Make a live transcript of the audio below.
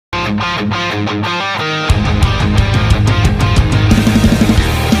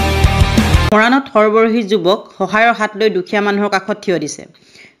মৰাণত সৰবৰহী যুৱক সহায়ৰ হাত লৈ দুখীয়া মানুহৰ কাষত থিয় দিছে।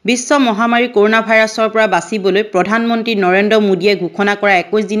 বিশ্ব মহামাৰী কৰোনা ভাইৰাছৰ পৰা বাচিবলৈ প্ৰধানমন্ত্ৰী নৰেন্দ্ৰ মোদীয়ে ঘোষণা কৰা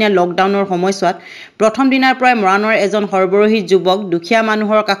 21 দিনীয়া লকডাউনৰ সময়ছোৱাত প্ৰথম দিনাৰ পৰাই মৰাণৰ এজন সৰবৰহী যুৱক দুখীয়া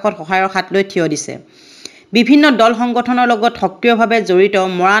মানুহৰ কাষত সহায়ৰ হাত লৈ থিয় দিছে। বিভিন্ন দল সংগঠনৰ লগত সক্ৰিয়ভাৱে জড়িত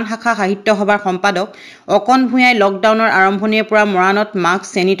মৰাণ শাখা সাহিত্য সভাৰ সম্পাদক অকণ ভূঞাই লকডাউনৰ আৰম্ভণিৰে পৰা মৰাণত মাস্ক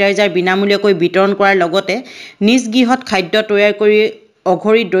চেনিটাইজাৰ বিনামূলীয়াকৈ বিতৰণ কৰাৰ লগতে নিজ গৃহত খাদ্য তৈয়াৰ কৰি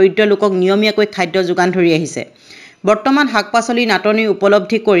অঘৰী দৰিদ্ৰ লোকক নিয়মীয়াকৈ খাদ্য যোগান ধৰি আহিছে। বৰ্তমান শাক-পাচলি নাটনি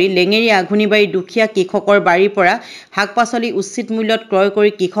উপলব্ধি কৰি লেঙেৰী আঘুনিবাৰী দুখীয়া কৃষকৰ বাৰীৰ পৰা শাক-পাচলি উচিত মূল্যত ক্ৰয়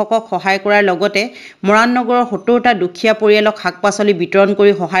কৰি কৃষকক সহায় কৰাৰ লগতে মৰাণ নগৰৰ 70টা দুখীয়া পৰিয়ালক শাক-পাচলি বিতৰণ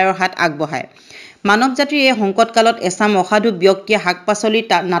কৰি সহায়ৰ হাত আগবঢ়ায়। মানৱ জাতিৰ এই সংকটকালত এচাম অসাধু ব্যক্তিয়ে শাক-পাচলি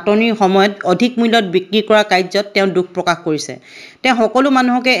নাটনিৰ সময়ত অধিক মূল্যত বিক্ৰী কৰা কাৰ্যত তেওঁ দুখ প্ৰকাশ কৰিছে। তেওঁ সকলো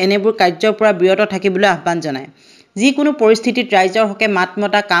মানুহকে এনেবোৰ কাৰ্যৰ পৰা বিৰত থাকিবলৈ আহ্বান জনায়। যিকোনো পৰিস্থিতিত ৰাইজৰ হকে মাত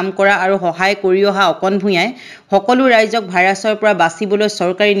মতা কাম কৰা আৰু সহায় কৰি অহা অকণ ভূঞাই সকলো ৰাইজক ভাইৰাছৰ পৰা বাচিবলৈ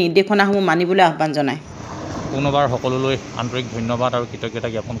চৰকাৰী নিৰ্দেশনাসমূহ মানিবলৈ আহ্বান জনায়। পুনৰবাৰ সকলোলৈ আন্তৰিক ধন্যবাদ আৰু কৃতজ্ঞতা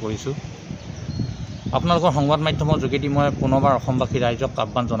জ্ঞাপন কৰিছোঁ। আপোনালোকৰ সংবাদ মাধ্যমৰ যোগেদি মই পুনৰবাৰ অসমবাসী ৰাইজক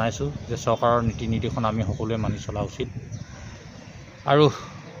আহ্বান জনাইছোঁ যে চৰকাৰৰ নীতি নিৰ্দেশনা আমি সকলোৱে মানি চলা উচিত। আৰু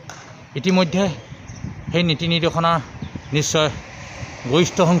ইতিমধ্যে সেই নীতি নিৰ্দেশনা নিশ্চয়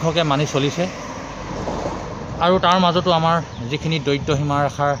গৰিষ্ঠ সংখ্যকে মানি চলিছে। আৰু তাৰ মাজতো আমাৰ যিখিনি দৰিদ্ৰ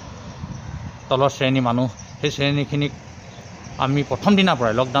সীমাৰেখাৰ তলৰ শ্ৰেণী মানুহ, সেই শ্ৰেণীখিনিক আমি প্ৰথম দিনাৰ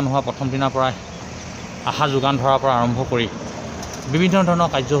পৰাই লকডাউন হোৱা প্ৰথম দিনাৰ পৰাই আশা যোগান ধৰাৰ পৰা আৰম্ভ কৰি বিভিন্ন ধৰণৰ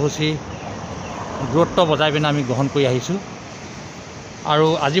কাৰ্যসূচী দূৰত্ব বজাই পিনে আমি গ্ৰহণ কৰি আহিছোঁ। আৰু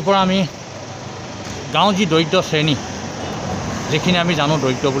আজিৰ পৰা আমি গাঁৱৰ যি দৰিদ্ৰ শ্ৰেণী, যিখিনি আমি জানো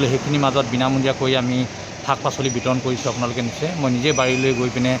দৰিদ্ৰ বুলি, সেইখিনিৰ মাজত বিনামূলীয়াকৈ আমি শাক পাচলি বিতৰণ কৰিছোঁ। আপোনালোকে নিছে, মই নিজে বাৰীলৈ গৈ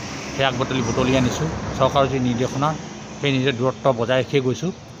পিনে সেই বুটলি আনিছোঁ। চৰকাৰৰ যি নিৰ্দেশনা সেই নিজে দূৰত্ব বজাই ৰাখিয়ে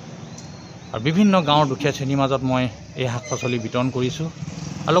গৈছোঁ। আৰু বিভিন্ন গাঁৱৰ দুখীয়া শ্ৰেণীৰ মাজত মই এই শাক পাচলি বিতৰণ কৰিছোঁ।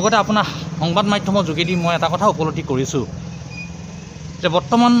 আৰু লগতে আপোনাৰ সংবাদ মাধ্যমৰ যোগেদি মই এটা কথা উপলব্ধি কৰিছোঁ যে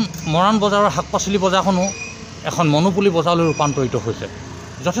বৰ্তমান মৰাণ বজাৰৰ শাক পাচলি বজাৰখনো এখন মনোপলি বজাৰলৈ ৰূপান্তৰিত হৈছে।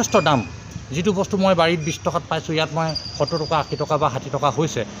 যথেষ্ট দাম, যিটো বস্তু মই বাৰীত 20 টকাত পাইছোঁ, ইয়াত মই 70 টকা 80 টকা বা 60 টকা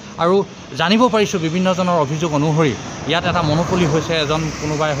হৈছে। আৰু জানিব পাৰিছোঁ বিভিন্নজনৰ অভিযোগ অনুসৰি ইয়াত এটা মনোপলি হৈছে।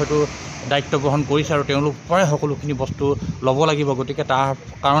 কোনোবাই হয়তো দায়িত্ব গ্ৰহণ কৰিছে আৰু তেওঁলোকৰ পৰাই সকলোখিনি বস্তু ল'ব লাগিব। গতিকে তাৰ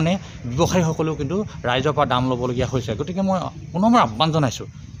কাৰণে ব্যৱসায়ীসকলেও কিন্তু ৰাইজৰ পৰা দাম ল'বলগীয়া হৈছে। গতিকে মই পুনৰবাৰ আহ্বান জনাইছোঁ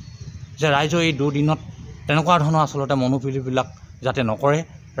যে ৰাইজৰ এই দুদিনত তেনেকুৱা ধৰণৰ আচলতে মনোপলিবিলাক যাতে নকৰে।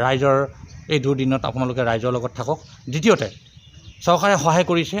 ৰাইজৰ এই দুদিনত আপোনালোকে ৰাইজৰ লগত থাকক। দ্বিতীয়তে, চৰকাৰে সহায়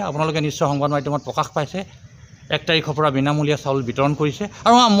কৰিছে, আপোনালোকে নিশ্চয় সংবাদ মাধ্যমত প্ৰকাশ পাইছে, 1 তাৰিখৰ পৰা বিনামূলীয়া চাউল বিতৰণ কৰিছে।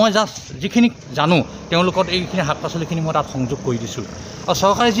 আৰু মই জাষ্ট যিখিনি জানো তেওঁলোকৰ এইখিনি শাক পাচলিখিনি মই তাত সংযোগ কৰি দিছোঁ। আৰু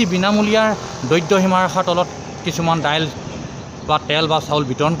চৰকাৰে যি বিনামূলীয়াৰ দৰিদ্ৰ সীমাৰেখাৰ তলত কিছুমান দাইল বা তেল বা চাউল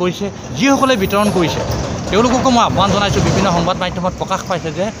বিতৰণ কৰিছে, যিসকলে বিতৰণ কৰিছে তেওঁলোককো মই আহ্বান জনাইছোঁ। বিভিন্ন সংবাদ মাধ্যমত প্ৰকাশ পাইছে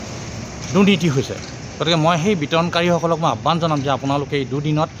যে দুৰ্নীতি হৈছে। গতিকে মই সেই বিতৰণকাৰীসকলক মই আহ্বান জনাম যে আপোনালোকে এই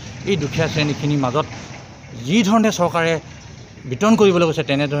দুদিনত এই দুখীয়া শ্ৰেণীখিনিৰ মাজত যি ধৰণে চৰকাৰে বিতৰণ কৰিবলৈ কৈছে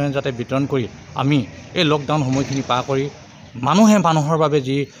তেনেধৰণে যাতে বিতৰণ কৰি আমি এই লকডাউন সময়খিনি পাৰ কৰি মানুহৰ বাবে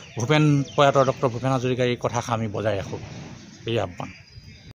যি প্ৰয়াত ডক্টৰ ভূপেন হাজৰিকাৰ এই কথাষাৰ আমি বজাই ৰাখোঁ, এই আহ্বান।